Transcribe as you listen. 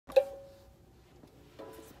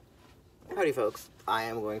Howdy folks, I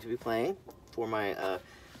am going to be playing for my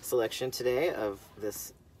selection today of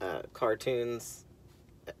this Cartunes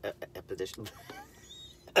edition.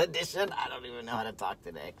 I don't even know how to talk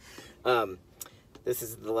today. This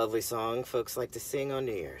is the lovely song folks like to sing on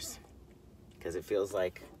New Year's, because it feels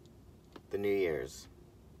like the New Year's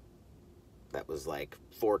that was like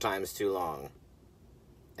 4 times too long,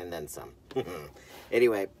 and then some.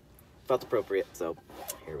 Anyway, felt appropriate, so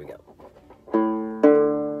here we go.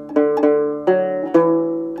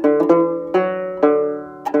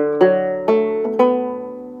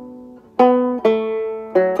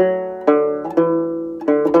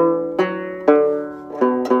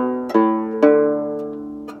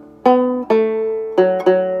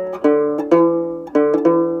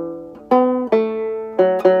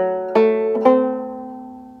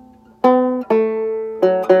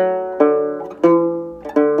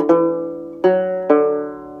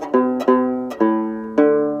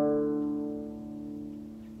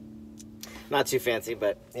 Not too fancy,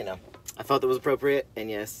 but, you know, I felt it was appropriate,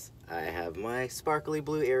 and yes, I have my sparkly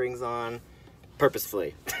blue earrings on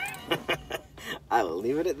purposefully. I will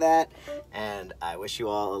leave it at that, and I wish you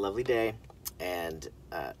all a lovely day, and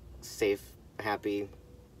safe, happy,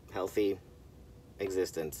 healthy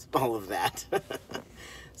existence, all of that.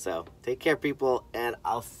 So, take care, people, and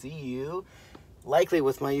I'll see you, likely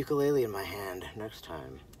with my ukulele in my hand, next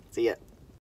time. See ya.